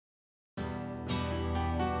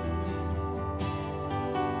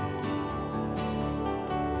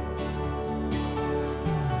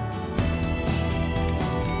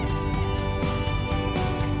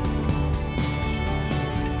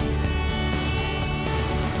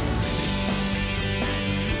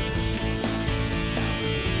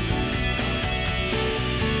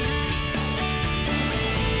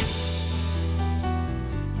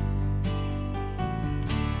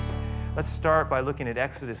Let's start by looking at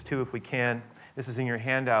Exodus 2 if we can. This is in your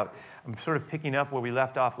handout. I'm sort of picking up where we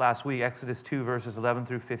left off last week, Exodus 2, verses 11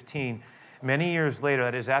 through 15. Many years later,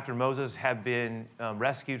 that is after Moses had been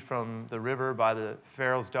rescued from the river by the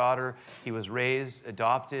Pharaoh's daughter, he was raised,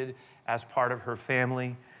 adopted as part of her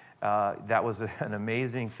family. That was an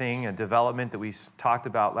amazing thing, a development that we talked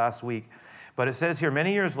about last week. But it says here,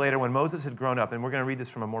 many years later, when Moses had grown up, and we're going to read this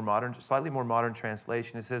from a more modern, slightly more modern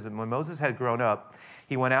translation. It says that when Moses had grown up,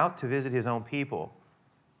 he went out to visit his own people,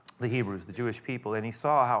 the Hebrews, the Jewish people, and he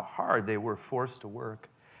saw how hard they were forced to work.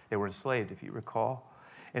 They were enslaved, if you recall.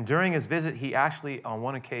 And during his visit, he actually, on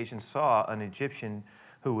one occasion, saw an Egyptian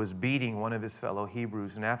who was beating one of his fellow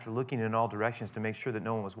Hebrews. And after looking in all directions to make sure that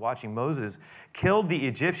no one was watching, Moses killed the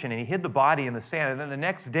Egyptian and he hid the body in the sand. And then the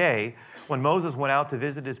next day, when Moses went out to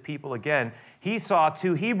visit his people again, he saw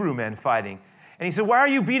two Hebrew men fighting. And he said, "Why are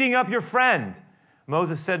you beating up your friend?"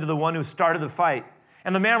 Moses said to the one who started the fight.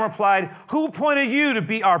 And the man replied, "Who appointed you to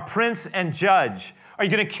be our prince and judge? Are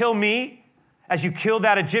you going to kill me as you killed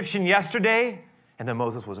that Egyptian yesterday?" And then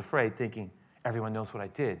Moses was afraid, thinking, everyone knows what I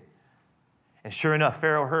did. And sure enough,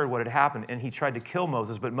 Pharaoh heard what had happened, and he tried to kill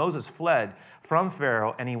Moses. But Moses fled from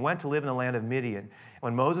Pharaoh, and he went to live in the land of Midian.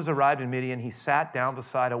 When Moses arrived in Midian, he sat down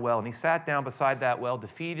beside a well. And he sat down beside that well,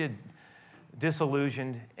 defeated,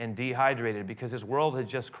 disillusioned, and dehydrated, because his world had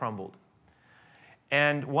just crumbled.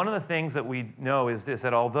 And one of the things that we know is this,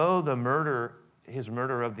 that although his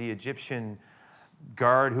murder of the Egyptian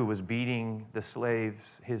guard who was beating the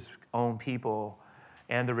slaves, his own people,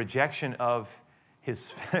 and the rejection of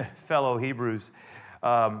his fellow Hebrews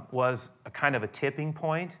was a kind of a tipping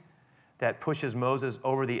point that pushes Moses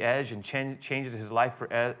over the edge and changes his life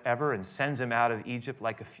forever and sends him out of Egypt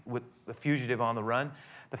like a fugitive on the run.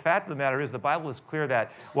 The fact of the matter is the Bible is clear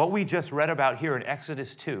that what we just read about here in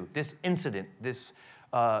Exodus 2, this incident, this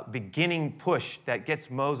beginning push that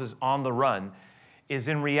gets Moses on the run, is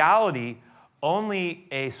in reality only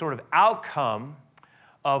a sort of outcome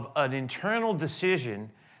of an internal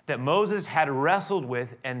decision that Moses had wrestled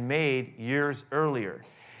with and made years earlier.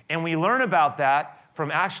 And we learn about that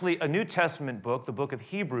from actually a New Testament book, the book of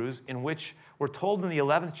Hebrews, in which we're told in the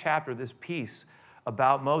 11th chapter this piece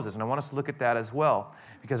about Moses. And I want us to look at that as well,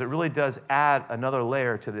 because it really does add another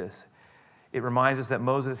layer to this. It reminds us that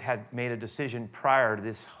Moses had made a decision prior to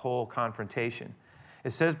this whole confrontation. It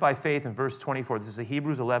says by faith in verse 24, this is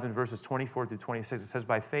Hebrews 11, verses 24 through 26. It says,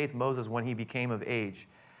 by faith, Moses, when he became of age,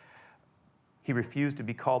 he refused to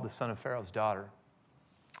be called the son of Pharaoh's daughter.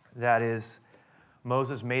 That is,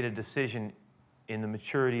 Moses made a decision in the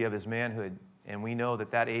maturity of his manhood, and we know that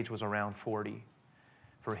that age was around 40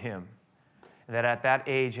 for him. And that at that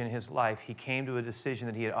age in his life, he came to a decision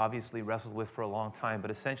that he had obviously wrestled with for a long time, but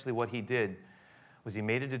essentially what he did was he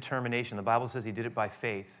made a determination. The Bible says he did it by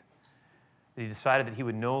faith, that he decided that he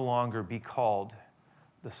would no longer be called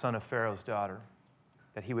the son of Pharaoh's daughter,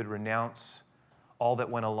 that he would renounce all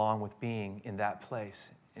that went along with being in that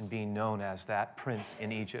place and being known as that prince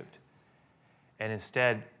in Egypt. And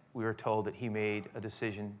instead, we are told that he made a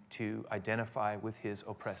decision to identify with his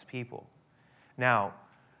oppressed people. Now,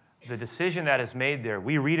 the decision that is made there,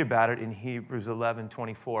 we read about it in Hebrews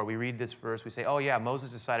 11:24. We read this verse, we say, oh yeah,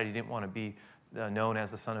 Moses decided he didn't want to be known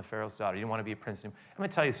as the son of Pharaoh's daughter. He didn't want to be a prince. I'm going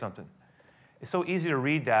to tell you something. It's so easy to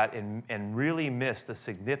read that and really miss the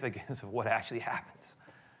significance of what actually happens.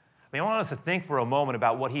 I mean, I want us to think for a moment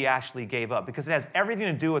about what he actually gave up, because it has everything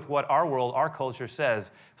to do with what our world, our culture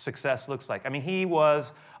says success looks like. I mean, he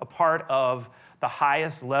was a part of the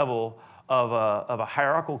highest level of a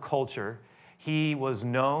hierarchical culture. He was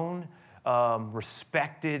known,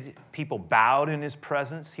 respected. People bowed in his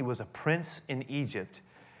presence. He was a prince in Egypt.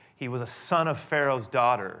 He was a son of Pharaoh's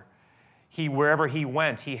daughter. Wherever he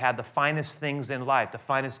went, he had the finest things in life, the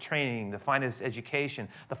finest training, the finest education,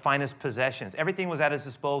 the finest possessions. Everything was at his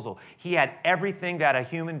disposal. He had everything that a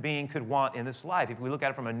human being could want in this life, if we look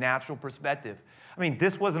at it from a natural perspective. I mean,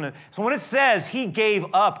 this wasn't so when it says he gave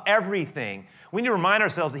up everything, we need to remind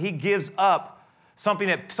ourselves that he gives up something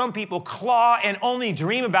that some people claw and only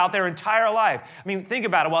dream about their entire life. I mean, think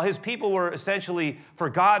about it. While his people were essentially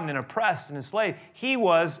forgotten and oppressed and enslaved, he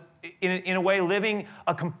was in a way living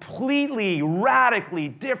a completely, radically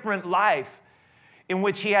different life in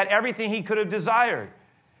which he had everything he could have desired.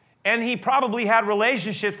 And he probably had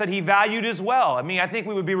relationships that he valued as well. I mean, I think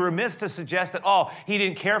we would be remiss to suggest that, he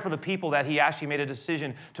didn't care for the people that he actually made a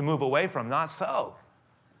decision to move away from. Not so.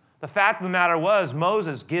 The fact of the matter was,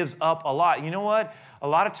 Moses gives up a lot. You know what? A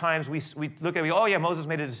lot of times we look at, Moses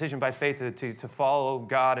made a decision by faith to follow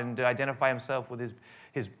God and to identify himself with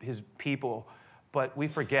his people. But we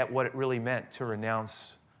forget what it really meant to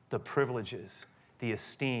renounce the privileges, the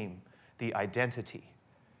esteem, the identity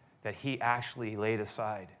that he actually laid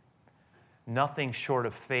aside. Nothing short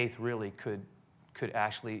of faith really could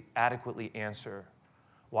actually adequately answer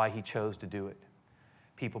why he chose to do it.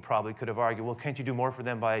 People probably could have argued, well, can't you do more for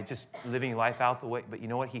them by just living life out the way? But you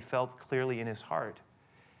know what? He felt clearly in his heart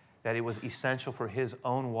that it was essential for his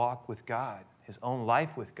own walk with God, his own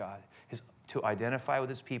life with God, to identify with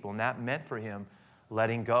his people. And that meant for him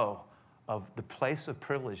letting go of the place of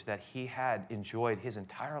privilege that he had enjoyed his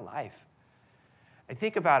entire life. I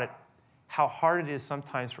think about it, how hard it is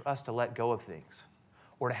sometimes for us to let go of things,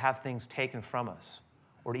 or to have things taken from us,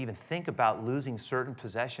 or to even think about losing certain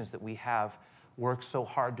possessions that we have worked so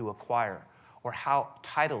hard to acquire, or how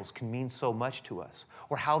titles can mean so much to us,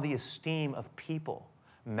 or how the esteem of people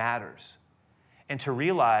matters. And to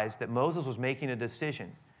realize that Moses was making a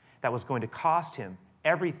decision that was going to cost him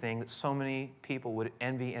everything that so many people would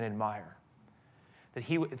envy and admire. That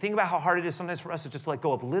think about how hard it is sometimes for us to just let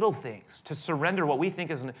go of little things, to surrender what we think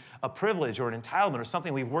is a privilege or an entitlement or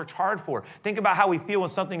something we've worked hard for. Think about how we feel when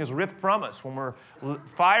something is ripped from us, when we're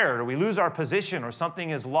fired or we lose our position or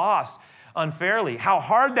something is lost unfairly. How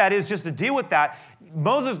hard that is just to deal with that.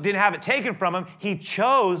 Moses didn't have it taken from him. He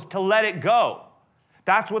chose to let it go.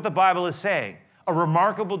 That's what the Bible is saying. A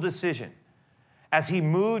remarkable decision. As he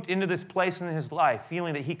moved into this place in his life,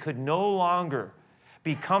 feeling that he could no longer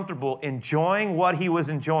be comfortable enjoying what he was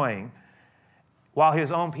enjoying while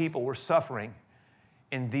his own people were suffering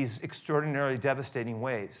in these extraordinarily devastating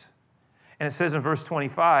ways. And it says in verse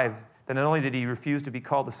 25 that not only did he refuse to be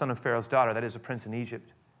called the son of Pharaoh's daughter, that is a prince in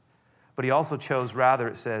Egypt, but he also chose rather,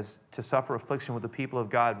 it says, to suffer affliction with the people of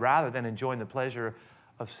God rather than enjoying the pleasure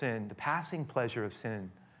of sin, the passing pleasure of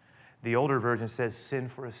sin. The older version says sin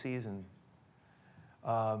for a season.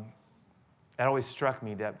 That always struck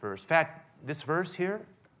me, that verse. In fact, this verse here,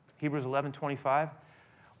 Hebrews 11:25,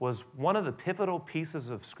 was one of the pivotal pieces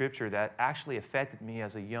of Scripture that actually affected me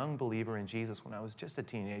as a young believer in Jesus when I was just a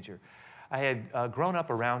teenager. I had grown up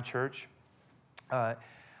around church.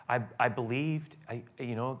 I believed,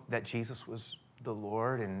 that Jesus was the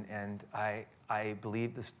Lord, and I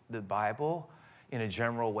believed the Bible in a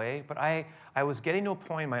general way. But I was getting to a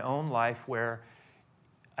point in my own life where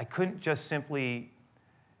I couldn't just simply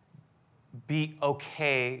be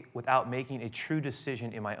okay without making a true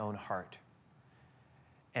decision in my own heart.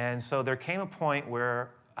 And so there came a point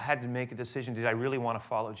where I had to make a decision, did I really want to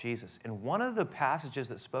follow Jesus? And one of the passages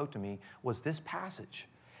that spoke to me was this passage.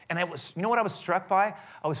 And I was, you know what I was struck by?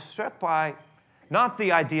 I was struck by not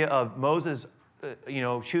the idea of Moses,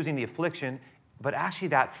 choosing the affliction, but actually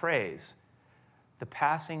that phrase, the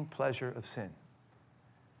passing pleasure of sin. And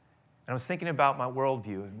I was thinking about my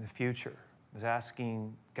worldview in the future. I was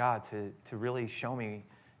asking God to really show me,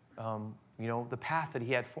 the path that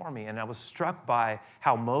he had for me. And I was struck by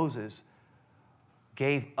how Moses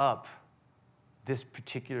gave up this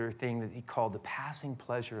particular thing that he called the passing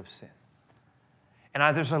pleasure of sin.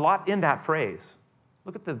 And there's a lot in that phrase.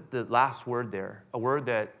 Look at the last word there, a word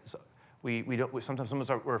that sometimes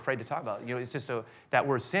we're afraid to talk about. It's just that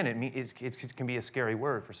word sin. It can be a scary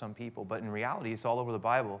word for some people, but in reality, it's all over the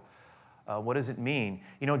Bible. What does it mean?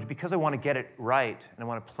 Because I want to get it right and I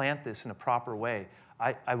want to plant this in a proper way,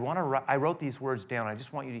 I wrote these words down. I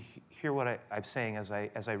just want you to hear what I'm saying as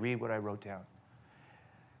I read what I wrote down.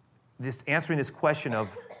 Answering this question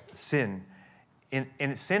of sin.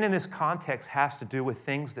 And sin in this context has to do with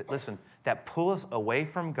things that pull us away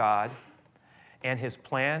from God and his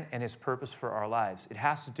plan and his purpose for our lives. It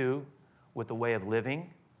has to do with the way of living,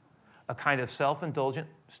 a kind of self-indulgent,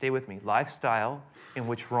 stay with me, lifestyle in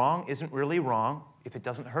which wrong isn't really wrong if it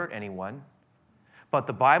doesn't hurt anyone. But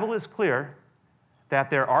the Bible is clear that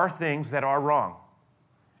there are things that are wrong.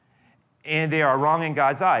 And they are wrong in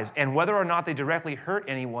God's eyes. And whether or not they directly hurt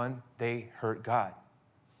anyone, they hurt God.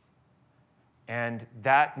 And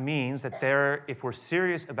that means that if we're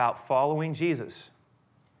serious about following Jesus,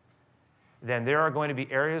 then there are going to be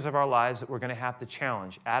areas of our lives that we're going to have to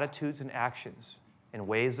challenge, attitudes and actions and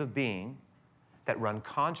ways of being that run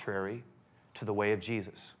contrary to the way of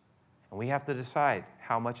Jesus. And we have to decide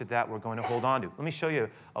how much of that we're going to hold on to. Let me show you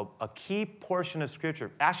a key portion of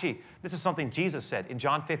Scripture. Actually, this is something Jesus said in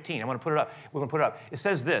John 15. I want to put it up. We're going to put it up. It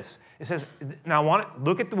says this. It says, now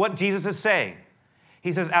look at what Jesus is saying.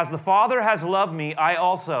 He says, as the Father has loved me, I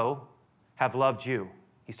also have loved you.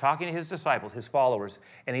 He's talking to his disciples, his followers,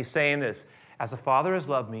 and he's saying this, as the Father has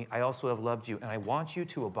loved me, I also have loved you, and I want you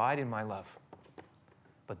to abide in my love.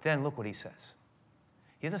 But then look what he says.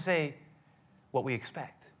 He doesn't say what we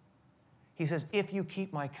expect. He says, if you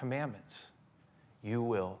keep my commandments, you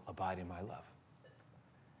will abide in my love.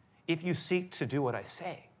 If you seek to do what I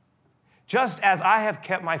say, just as I have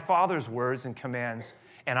kept my Father's words and commands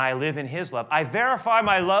and I live in his love. I verify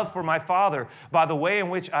my love for my Father by the way in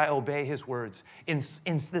which I obey his words. In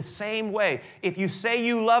the same way, if you say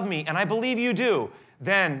you love me, and I believe you do,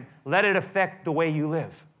 then let it affect the way you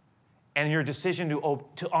live and your decision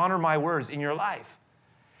to honor my words in your life.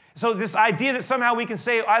 So this idea that somehow we can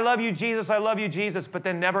say, I love you, Jesus, but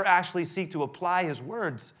then never actually seek to apply his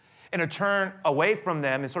words and to turn away from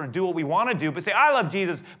them and sort of do what we want to do, but say, I love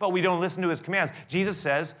Jesus, but we don't listen to his commands. Jesus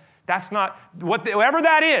says, that's not, whatever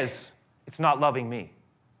that is, it's not loving me.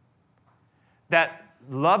 That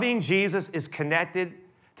loving Jesus is connected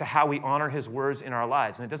to how we honor his words in our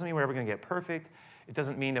lives. And it doesn't mean we're ever going to get perfect. It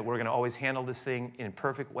doesn't mean that we're going to always handle this thing in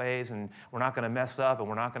perfect ways and we're not going to mess up and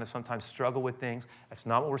we're not going to sometimes struggle with things. That's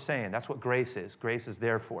not what we're saying. That's what grace is. Grace is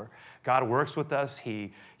there for. God works with us.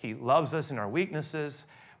 He loves us in our weaknesses.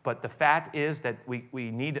 But the fact is that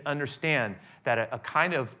we need to understand that a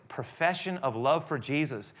kind of profession of love for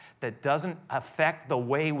Jesus that doesn't affect the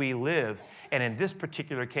way we live, and in this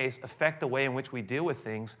particular case, affect the way in which we deal with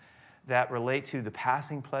things that relate to the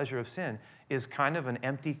passing pleasure of sin, is kind of an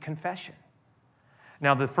empty confession.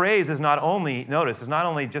 Now, the phrase is not only, notice, is not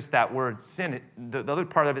only just that word sin. The other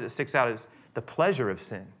part of it that sticks out is the pleasure of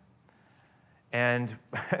sin. And,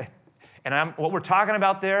 what we're talking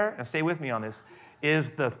about there, and stay with me on this,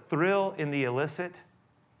 is the thrill in the illicit,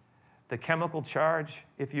 the chemical charge,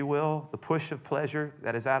 if you will, the push of pleasure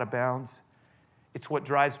that is out of bounds. It's what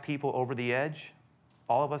drives people over the edge.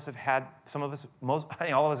 All of us have had, all of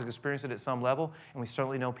us have experienced it at some level, and we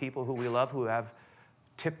certainly know people who we love who have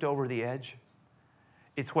tipped over the edge.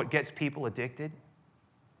 It's what gets people addicted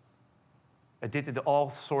to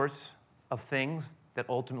all sorts of things that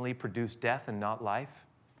ultimately produce death and not life.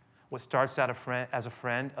 What starts out as a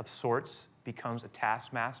friend of sorts becomes a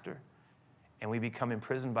taskmaster, and we become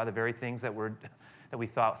imprisoned by the very things that we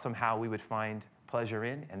thought somehow we would find pleasure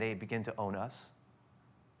in, and they begin to own us.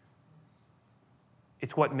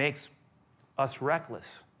 It's what makes us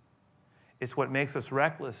reckless. It's what makes us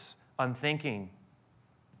reckless, unthinking,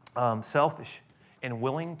 selfish, and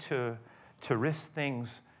willing to risk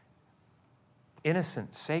things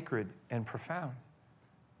innocent, sacred, and profound.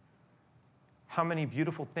 How many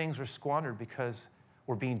beautiful things are squandered because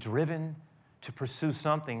we're being driven to pursue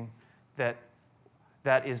something that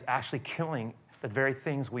is actually killing the very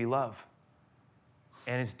things we love.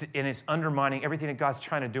 And it's undermining everything that God's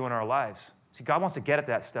trying to do in our lives. See, God wants to get at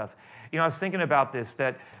that stuff. You know, I was thinking about this,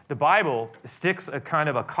 that the Bible sticks a kind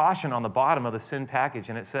of a caution on the bottom of the sin package,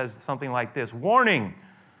 and it says something like this: warning,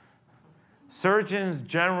 Surgeon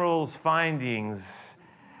General's findings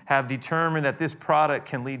have determined that this product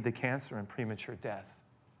can lead to cancer and premature death.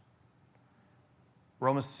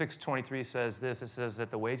 Romans 6:23 says this. It says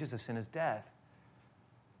that the wages of sin is death,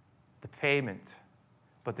 the payment.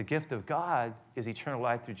 But the gift of God is eternal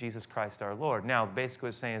life through Jesus Christ our Lord. Now, basically what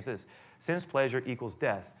it's saying is this: sin's pleasure equals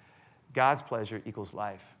death. God's pleasure equals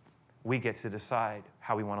life. We get to decide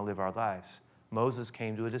how we want to live our lives. Moses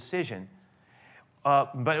came to a decision.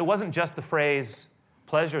 But it wasn't just the phrase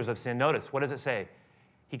pleasures of sin. Notice, what does it say?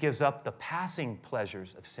 He gives up the passing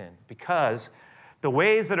pleasures of sin, because the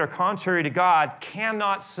ways that are contrary to God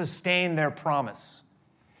cannot sustain their promise.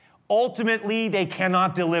 Ultimately, they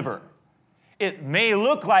cannot deliver. It may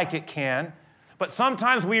look like it can, but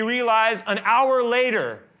sometimes we realize an hour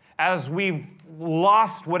later, as we've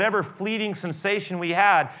lost whatever fleeting sensation we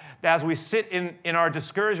had, as we sit in our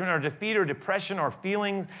discouragement or defeat or depression or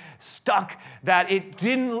feeling stuck, that it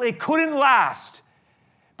couldn't last.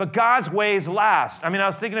 But God's ways last. I mean, I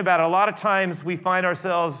was thinking about it. A lot of times we find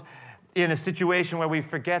ourselves in a situation where we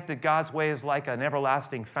forget that God's way is like an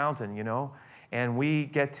everlasting fountain, you know? And we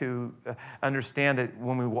get to understand that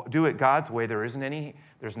when we do it God's way, there's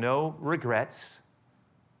no regrets,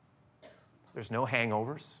 there's no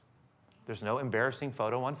hangovers, there's no embarrassing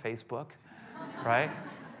photo on Facebook, right?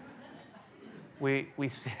 We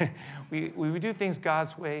do things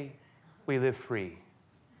God's way, we live free.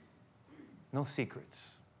 No secrets.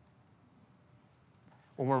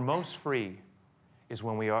 When we're most free is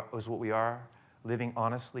what we are living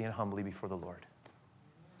honestly and humbly before the Lord.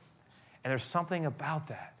 And there's something about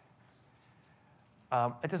that.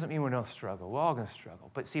 It doesn't mean we don't struggle. We're all going to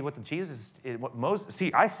struggle. But see,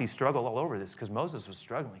 I see struggle all over this, because Moses was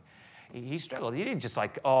struggling. He struggled. He didn't just I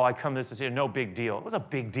come to this and say, no big deal. It was a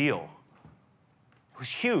big deal. It was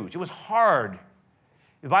huge. It was hard.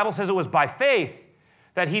 The Bible says it was by faith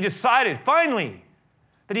that he decided, finally,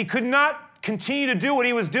 that he could not continue to do what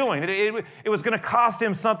he was doing, that it was going to cost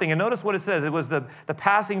him something. And notice what it says. It was the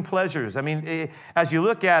passing pleasures. I mean, as you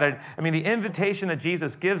look at it, I mean, the invitation that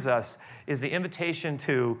Jesus gives us is the invitation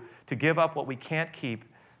to give up what we can't keep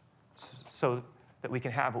so that we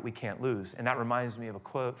can have what we can't lose. And that reminds me of a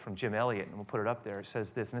quote from Jim Elliot, and we'll put it up there. It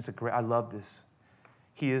says this, and it's I love this.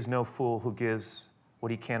 He is no fool who gives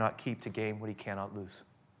what he cannot keep to gain what he cannot lose.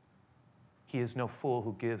 He is no fool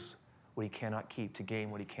who gives what he cannot keep to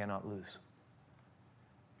gain what he cannot lose.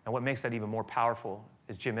 And what makes that even more powerful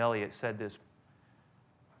is Jim Elliot said this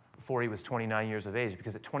before he was 29 years of age,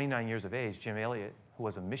 because at 29 years of age, Jim Elliot, who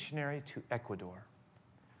was a missionary to Ecuador,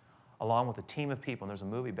 along with a team of people, and there's a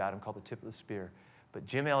movie about him called The Tip of the Spear, but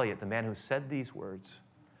Jim Elliot, the man who said these words,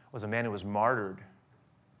 was a man who was martyred,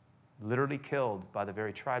 literally killed by the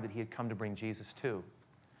very tribe that he had come to bring Jesus to.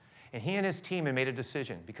 And he and his team had made a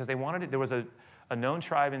decision because they wanted it. There was a known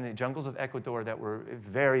tribe in the jungles of Ecuador that were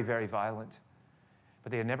very, very violent,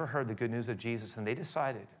 but they had never heard the good news of Jesus, and they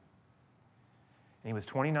decided, and he was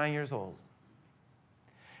 29 years old,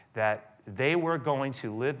 that they were going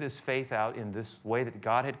to live this faith out in this way that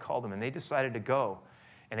God had called them, and they decided to go.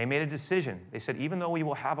 And they made a decision. They said, even though we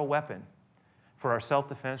will have a weapon for our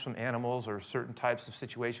self-defense from animals or certain types of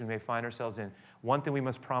situations we may find ourselves in, one thing we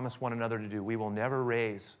must promise one another to do: we will never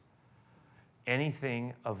raise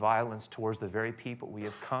anything of violence towards the very people we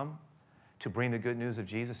have come to bring the good news of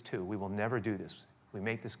Jesus to. We will never do this. We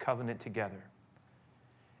make this covenant together.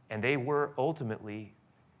 And they were ultimately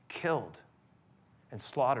killed and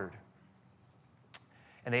slaughtered.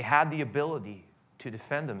 And they had the ability to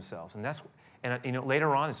defend themselves. And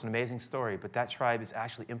later on, it's an amazing story, but that tribe is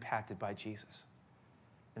actually impacted by Jesus.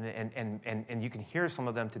 And you can hear some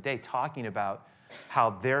of them today talking about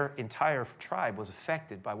how their entire tribe was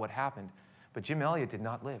affected by what happened. But Jim Elliot did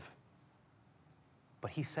not live.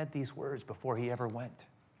 But he said these words before he ever went.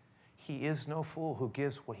 He is no fool who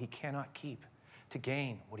gives what he cannot keep to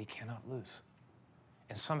gain what he cannot lose.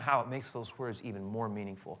 And somehow it makes those words even more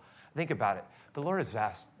meaningful. Think about it. The Lord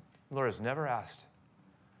has never asked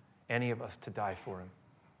any of us to die for him.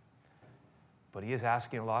 But he is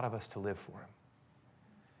asking a lot of us to live for him.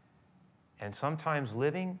 And sometimes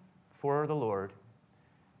living for the Lord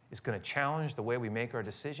is going to challenge the way we make our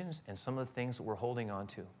decisions and some of the things that we're holding on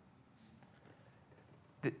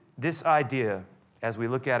to. This idea, as we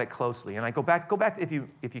look at it closely, and I go back if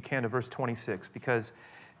you can to verse 26, because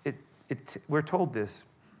we're told this,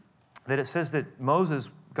 that it says that Moses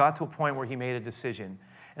got to a point where he made a decision.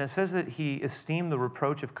 And it says that he esteemed the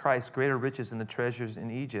reproach of Christ greater riches than the treasures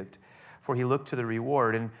in Egypt, for he looked to the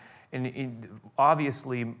reward. And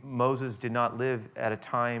obviously, Moses did not live at a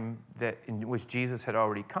time in which Jesus had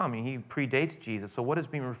already come. He predates Jesus. So what is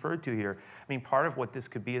being referred to here? Part of what this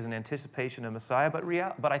could be is an anticipation of Messiah,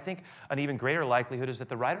 but I think an even greater likelihood is that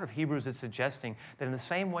the writer of Hebrews is suggesting that in the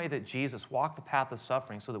same way that Jesus walked the path of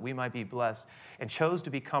suffering so that we might be blessed and chose to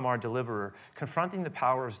become our deliverer, confronting the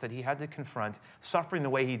powers that he had to confront, suffering the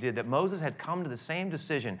way he did, that Moses had come to the same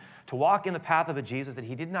decision to walk in the path of a Jesus that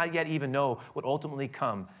he did not yet even know would ultimately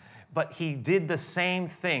come. But he did the same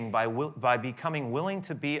thing by becoming willing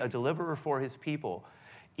to be a deliverer for his people,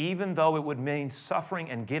 even though it would mean suffering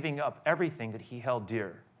and giving up everything that he held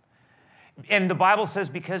dear. And the Bible says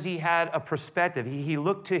because he had a perspective, he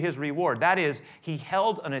looked to his reward. That is, he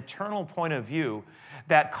held an eternal point of view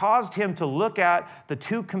that caused him to look at the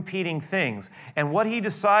two competing things. And what he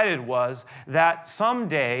decided was that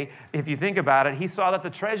someday, if you think about it, he saw that the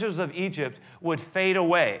treasures of Egypt would fade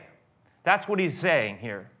away. That's what he's saying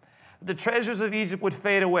here. The treasures of Egypt would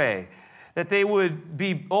fade away, that they would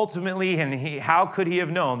be ultimately, and how could he have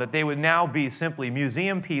known, that they would now be simply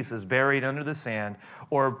museum pieces buried under the sand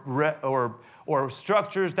or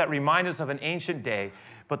structures that remind us of an ancient day.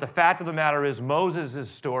 But the fact of the matter is Moses'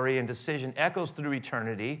 story and decision echoes through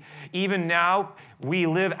eternity. Even now, we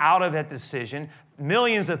live out of that decision.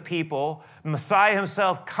 Millions of people, Messiah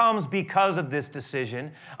himself comes because of this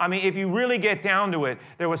decision. If you really get down to it,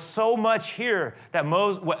 there was so much here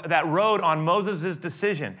that rode on Moses'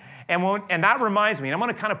 decision. And that reminds me, and I'm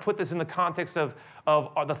going to kind of put this in the context of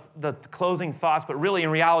the closing thoughts, but really in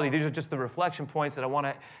reality, these are just the reflection points that I want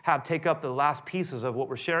to have take up the last pieces of what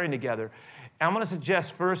we're sharing together. And I'm going to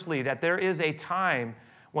suggest firstly that there is a time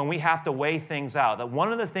when we have to weigh things out. That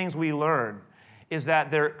one of the things we learn is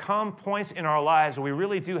that there come points in our lives where we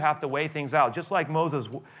really do have to weigh things out, just like Moses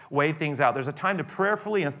weighed things out. There's a time to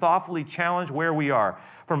prayerfully and thoughtfully challenge where we are.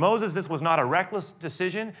 For Moses, this was not a reckless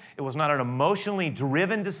decision. It was not an emotionally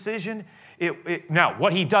driven decision. Now,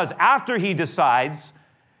 what he does after he decides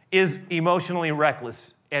is emotionally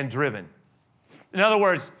reckless and driven. In other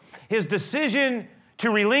words, his decision to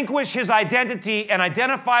relinquish his identity and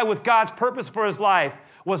identify with God's purpose for his life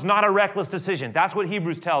was not a reckless decision. That's what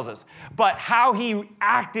Hebrews tells us. But how he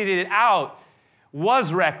acted it out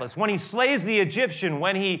was reckless. When he slays the Egyptian,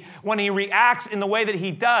 when he reacts in the way that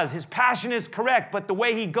he does, his passion is correct, but the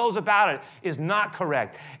way he goes about it is not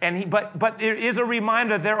correct. But there is a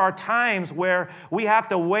reminder there are times where we have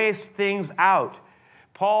to weigh things out.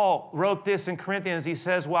 Paul wrote this in Corinthians. He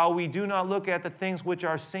says, while we do not look at the things which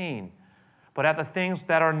are seen, but at the things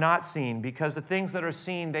that are not seen, because the things that are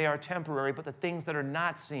seen, they are temporary, but the things that are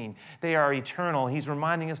not seen, they are eternal. He's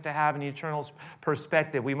reminding us to have an eternal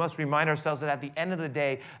perspective. We must remind ourselves that at the end of the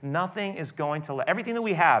day, nothing is going to, everything that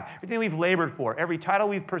we have, everything we've labored for, every title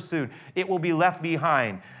we've pursued, it will be left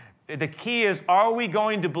behind. The key is, are we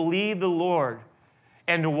going to believe the Lord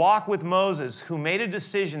and to walk with Moses, who made a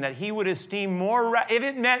decision that he would esteem more, if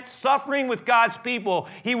it meant suffering with God's people,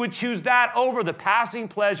 he would choose that over the passing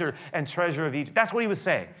pleasure and treasure of Egypt. That's what he was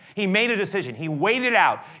saying. He made a decision. He weighed it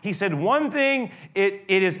out. He said, one thing, it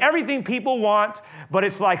is everything people want, but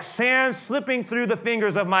it's like sand slipping through the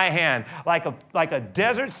fingers of my hand, like a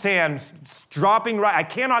desert sand dropping right. I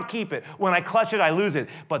cannot keep it. When I clutch it, I lose it.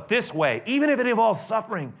 But this way, even if it involves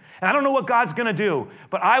suffering, and I don't know what God's going to do,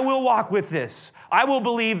 but I will walk with this. I will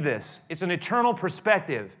believe this. It's an eternal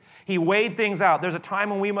perspective. He weighed things out. There's a time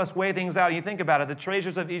when we must weigh things out. You think about it, the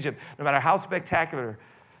treasures of Egypt, no matter how spectacular,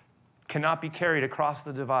 cannot be carried across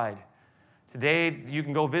the divide. Today, you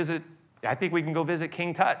can go visit, I think we can go visit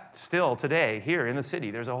King Tut still today here in the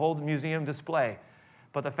city. There's a whole museum display.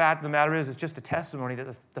 But the fact of the matter is, it's just a testimony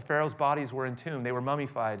that the Pharaoh's bodies were entombed. They were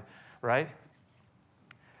mummified, right?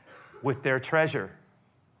 With their treasure.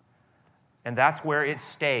 And that's where it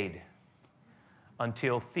stayed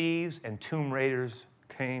until thieves and tomb raiders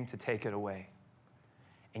came to take it away.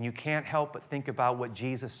 And you can't help but think about what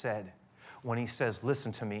Jesus said when he says,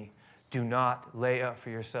 listen to me, do not lay up for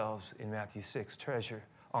yourselves, in Matthew 6, treasure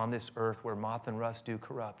on this earth where moth and rust do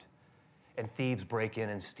corrupt and thieves break in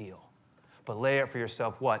and steal. But lay up for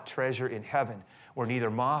yourself what? Treasure in heaven, where neither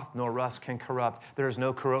moth nor rust can corrupt. There is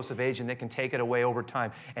no corrosive agent that can take it away over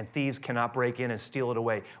time, and thieves cannot break in and steal it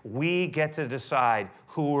away. We get to decide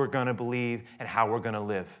who we're going to believe and how we're going to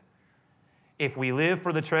live. If we live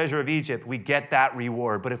for the treasure of Egypt, we get that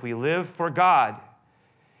reward. But if we live for God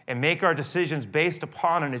and make our decisions based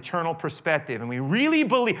upon an eternal perspective, and we really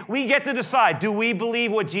believe, we get to decide, do we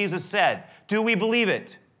believe what Jesus said? Do we believe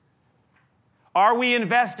it? Are we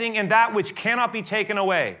investing in that which cannot be taken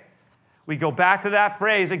away? We go back to that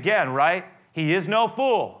phrase again, right? He is no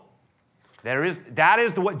fool. That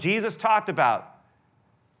is what Jesus talked about.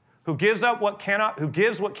 Who gives what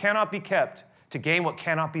cannot be kept to gain what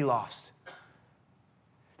cannot be lost.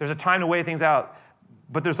 There's a time to weigh things out,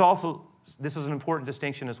 but there's also, this is an important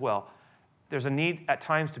distinction as well. There's a need at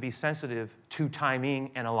times to be sensitive to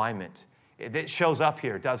timing and alignment. It shows up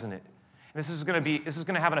here, doesn't it? And this is going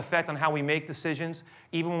to have an effect on how we make decisions,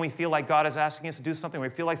 even when we feel like God is asking us to do something, we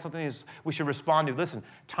feel like something is we should respond to. Listen,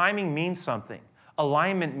 timing means something.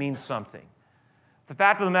 Alignment means something. The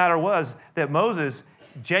fact of the matter was that Moses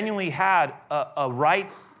genuinely had a right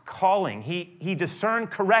calling. He discerned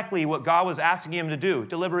correctly what God was asking him to do,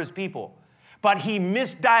 deliver his people. But he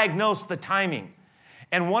misdiagnosed the timing.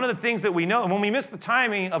 And one of the things that we know, and when we miss the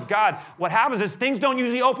timing of God, what happens is things don't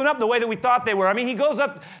usually open up the way that we thought they were. I mean, he goes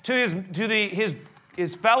up to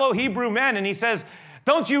his fellow Hebrew men and he says,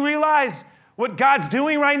 don't you realize what God's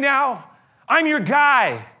doing right now? I'm your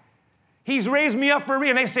guy. He's raised me up for a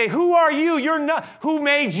reason. And they say, who are you? You're not. Who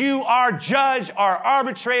made you our judge, our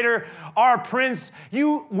arbitrator, our prince?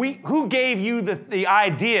 Who gave you the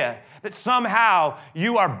idea that somehow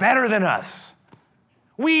you are better than us?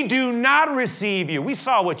 We do not receive you. We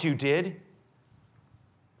saw what you did.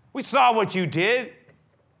 We saw what you did.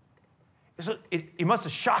 It must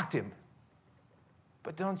have shocked him.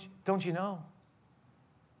 But don't you know?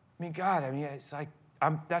 I mean, God, it's like,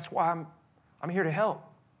 that's why I'm here to help.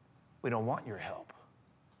 We don't want your help.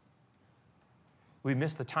 We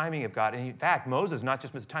missed the timing of God. And in fact, Moses not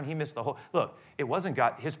just missed the time, he missed the whole, look, it wasn't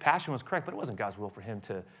God, his passion was correct, but it wasn't God's will for him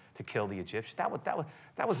to kill the Egyptians. That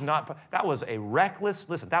was a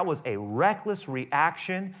reckless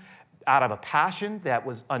reaction out of a passion that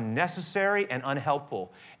was unnecessary and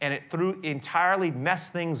unhelpful. And it entirely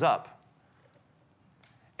messed things up.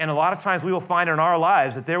 And a lot of times we will find in our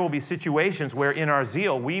lives that there will be situations where in our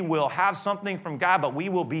zeal, we will have something from God, but we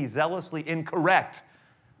will be zealously incorrect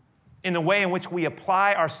in the way in which we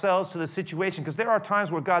apply ourselves to the situation. Because there are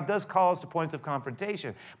times where God does call us to points of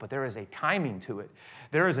confrontation, but there is a timing to it.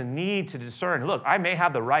 There is a need to discern, look, I may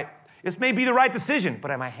have this may be the right decision, but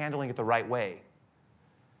am I handling it the right way?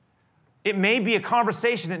 It may be a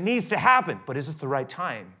conversation that needs to happen, but is it the right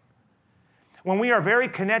time? When we are very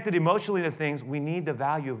connected emotionally to things, we need the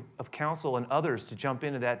value of counsel and others to jump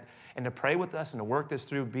into that and to pray with us and to work this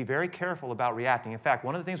through. Be very careful about reacting. In fact,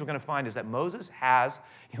 one of the things we're going to find is that Moses has,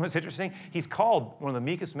 you know what's interesting? He's called one of the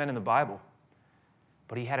meekest men in the Bible,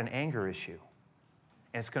 but he had an anger issue,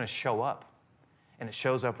 and it's going to show up, and it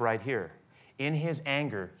shows up right here. In his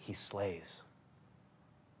anger, he slays.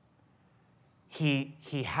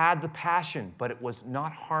 He had the passion, but it was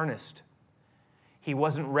not harnessed. He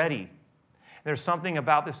wasn't ready. There's something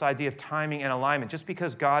about this idea of timing and alignment. Just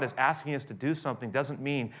because God is asking us to do something doesn't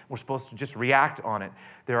mean we're supposed to just react on it.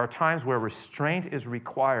 There are times where restraint is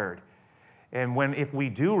required. And if we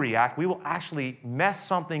do react, we will actually mess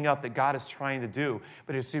something up that God is trying to do.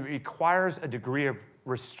 But it requires a degree of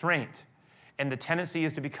restraint. And the tendency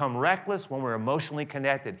is to become reckless when we're emotionally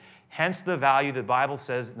connected. Hence the value the Bible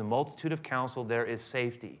says, in the multitude of counsel, there is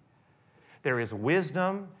safety. There is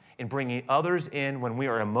wisdom in bringing others in when we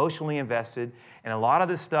are emotionally invested. And a lot of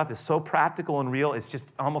this stuff is so practical and real, it's just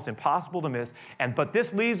almost impossible to miss. But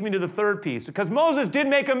this leads me to the third piece, because Moses did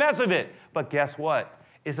make a mess of it. But guess what?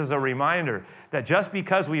 This is a reminder that just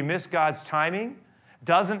because we miss God's timing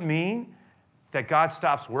doesn't mean that God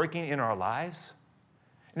stops working in our lives.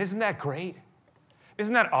 And isn't that great?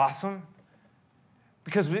 Isn't that awesome?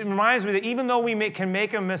 Because it reminds me that even though we can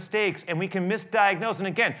make mistakes and we can misdiagnose, and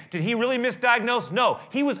again, did he really misdiagnose? No,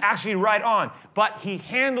 he was actually right on, but he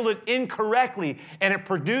handled it incorrectly, and it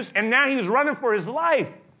produced, and now he was running for his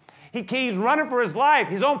life. He's running for his life.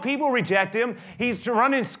 His own people reject him. He's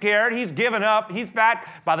running scared. He's given up. He's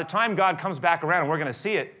back. By the time God comes back around, and we're going to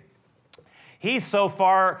see it, he's so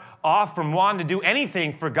far off from wanting to do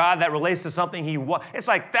anything for God that relates to something he wants. It's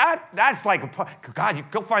like that's like, God, you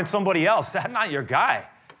go find somebody else. That's not your guy.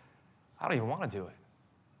 I don't even want to do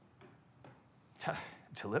it.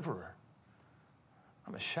 Deliverer.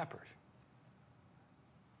 I'm a shepherd.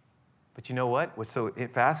 But you know what? What's so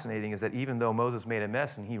fascinating is that even though Moses made a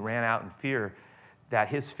mess and he ran out in fear, that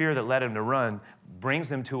his fear that led him to run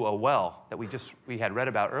brings him to a well that we had read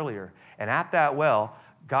about earlier. And at that well,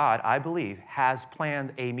 God, I believe, has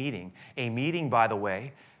planned a meeting, by the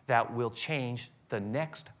way, that will change the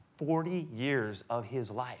next 40 years of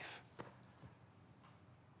his life.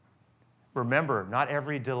 Remember, not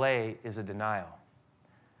every delay is a denial.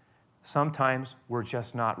 Sometimes we're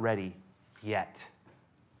just not ready yet.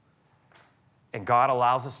 And God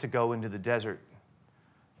allows us to go into the desert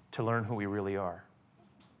to learn who we really are.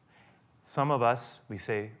 Some of us, we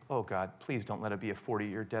say, oh God, please don't let it be a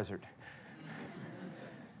 40-year desert.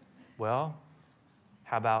 Well,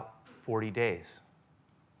 how about 40 days,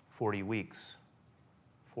 40 weeks,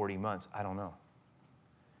 40 months? I don't know.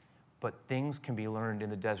 But things can be learned in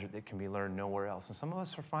the desert that can be learned nowhere else. And some of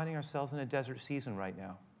us are finding ourselves in a desert season right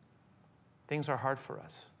now. Things are hard for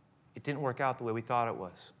us. It didn't work out the way we thought it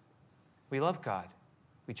was. We love God.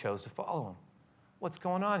 We chose to follow him. What's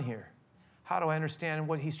going on here? How do I understand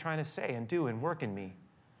what he's trying to say and do and work in me?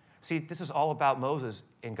 See, this is all about Moses,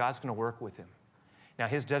 and God's going to work with him. Now,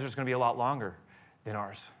 his desert's going to be a lot longer than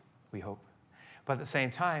ours, we hope. But at the same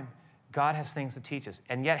time, God has things to teach us.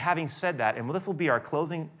 And yet, having said that, and this will be our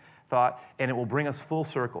closing thought, and it will bring us full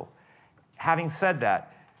circle. Having said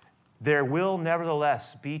that, there will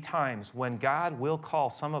nevertheless be times when God will call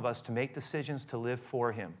some of us to make decisions to live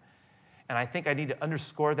for him. And I think I need to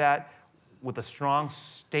underscore that with a strong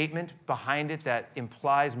statement behind it that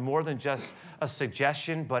implies more than just a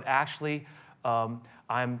suggestion, but actually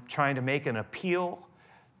I'm trying to make an appeal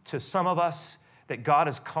to some of us that God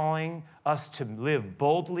is calling us to live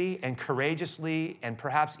boldly and courageously and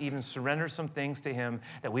perhaps even surrender some things to him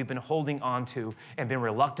that we've been holding on to and been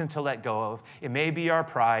reluctant to let go of. It may be our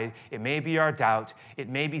pride. It may be our doubt. It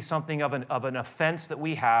may be something of an offense that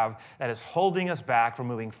we have that is holding us back from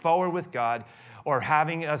moving forward with God, or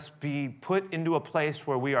having us be put into a place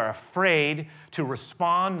where we are afraid to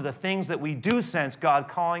respond to the things that we do sense God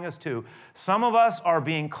calling us to. Some of us are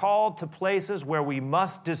being called to places where we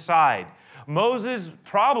must decide. Moses'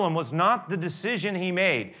 problem was not the decision he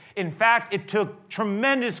made. In fact, it took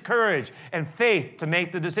tremendous courage and faith to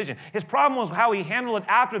make the decision. His problem was how he handled it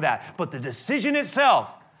after that. But the decision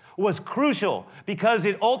itself was crucial because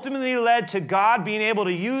it ultimately led to God being able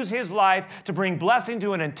to use his life to bring blessing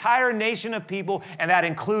to an entire nation of people, and that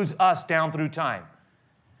includes us down through time.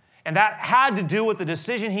 And that had to do with the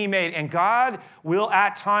decision he made. And God will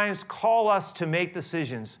at times call us to make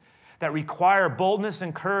decisions that require boldness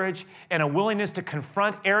and courage and a willingness to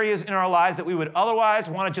confront areas in our lives that we would otherwise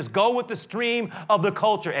want to just go with the stream of the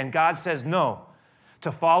culture. And God says, no,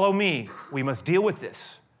 to follow me, we must deal with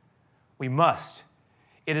this. We must.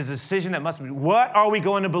 It is a decision that must be, what are we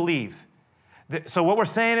going to believe? So what we're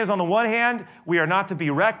saying is, on the one hand, we are not to be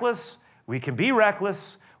reckless. We can be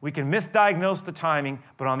reckless. We can misdiagnose the timing,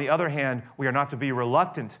 but on the other hand, we are not to be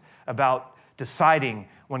reluctant about deciding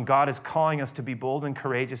when God is calling us to be bold and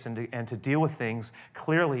courageous and to deal with things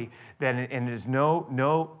clearly, and it is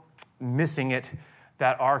no missing it,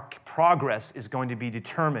 that our progress is going to be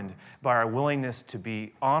determined by our willingness to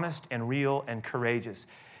be honest and real and courageous.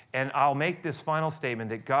 And I'll make this final statement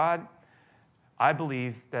that God, I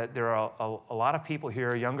believe that there are a lot of people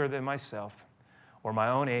here younger than myself, or my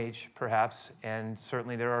own age, perhaps, and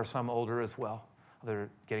certainly there are some older as well. They're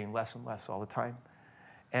getting less and less all the time.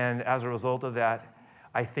 And as a result of that,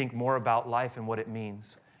 I think more about life and what it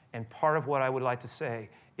means. And part of what I would like to say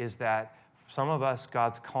is that some of us,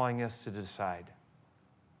 God's calling us to decide.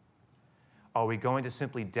 Are we going to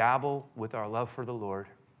simply dabble with our love for the Lord,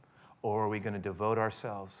 or are we going to devote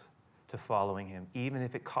ourselves to following Him, even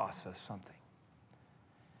if it costs us something?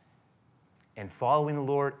 And following the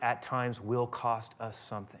Lord at times will cost us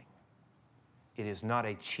something. It is not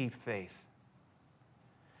a cheap faith.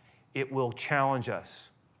 It will challenge us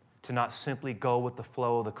to not simply go with the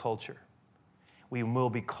flow of the culture. We will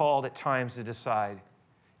be called at times to decide,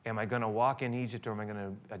 am I going to walk in Egypt, or am I going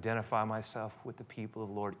to identify myself with the people of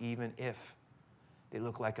the Lord, even if they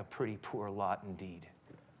look like a pretty poor lot indeed?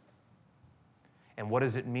 And what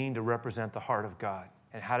does it mean to represent the heart of God?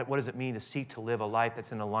 And what does it mean to seek to live a life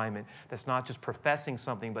that's in alignment, that's not just professing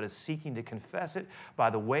something, but is seeking to confess it by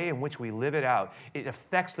the way in which we live it out? It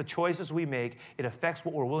affects the choices we make. It affects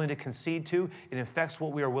what we're willing to concede to. It affects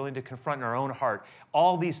what we are willing to confront in our own heart.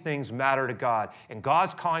 All these things matter to God. And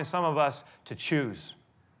God's calling some of us to choose.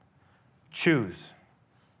 Choose.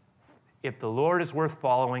 If the Lord is worth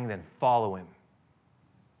following, then follow Him.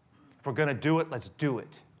 If we're going to do it, let's do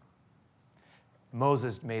it.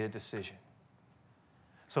 Moses made a decision.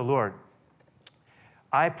 So, Lord,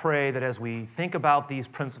 I pray that as we think about these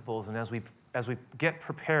principles and as we get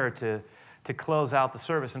prepared to close out the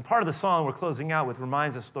service, and part of the song we're closing out with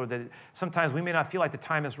reminds us, Lord, that sometimes we may not feel like the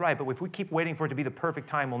time is right, but if we keep waiting for it to be the perfect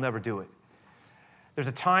time, we'll never do it. There's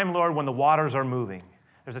a time, Lord, when the waters are moving.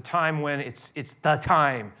 There's a time when it's the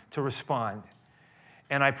time to respond.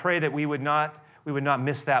 And I pray that we would not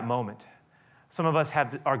miss that moment. Some of us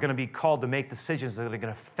are going to be called to make decisions that are going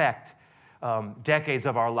to affect decades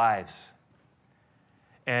of our lives.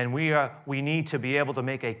 And we need to be able to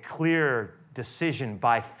make a clear decision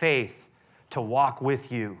by faith to walk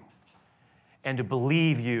with you and to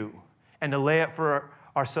believe you and to lay up for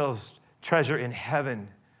ourselves treasure in heaven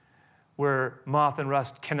where moth and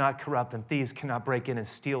rust cannot corrupt and thieves cannot break in and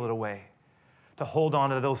steal it away, to hold on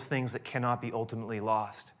to those things that cannot be ultimately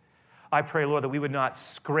lost. I pray, Lord, that we would not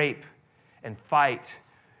scrape and fight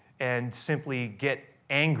and simply get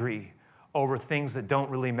angry over things that don't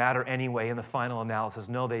really matter anyway in the final analysis.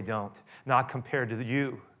 No, they don't. Not compared to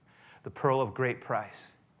you, the pearl of great price.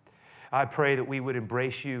 I pray that we would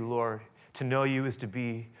embrace you, Lord. To know you is to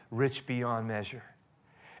be rich beyond measure.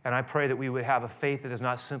 And I pray that we would have a faith that is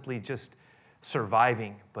not simply just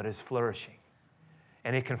surviving, but is flourishing.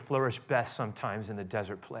 And it can flourish best sometimes in the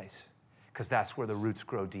desert place, because that's where the roots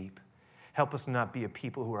grow deep. Help us not be a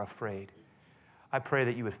people who are afraid. I pray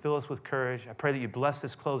that you would fill us with courage. I pray that you bless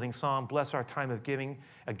this closing song, bless our time of giving.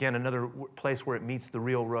 Again, another place where it meets the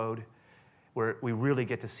real road, where we really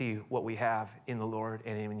get to see what we have in the Lord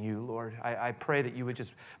and in you, Lord. I pray that you would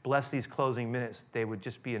just bless these closing minutes. They would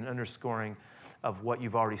just be an underscoring of what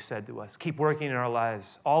you've already said to us. Keep working in our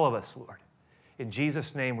lives, all of us, Lord. In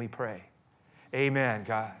Jesus' name we pray. Amen,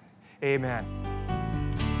 God. Amen.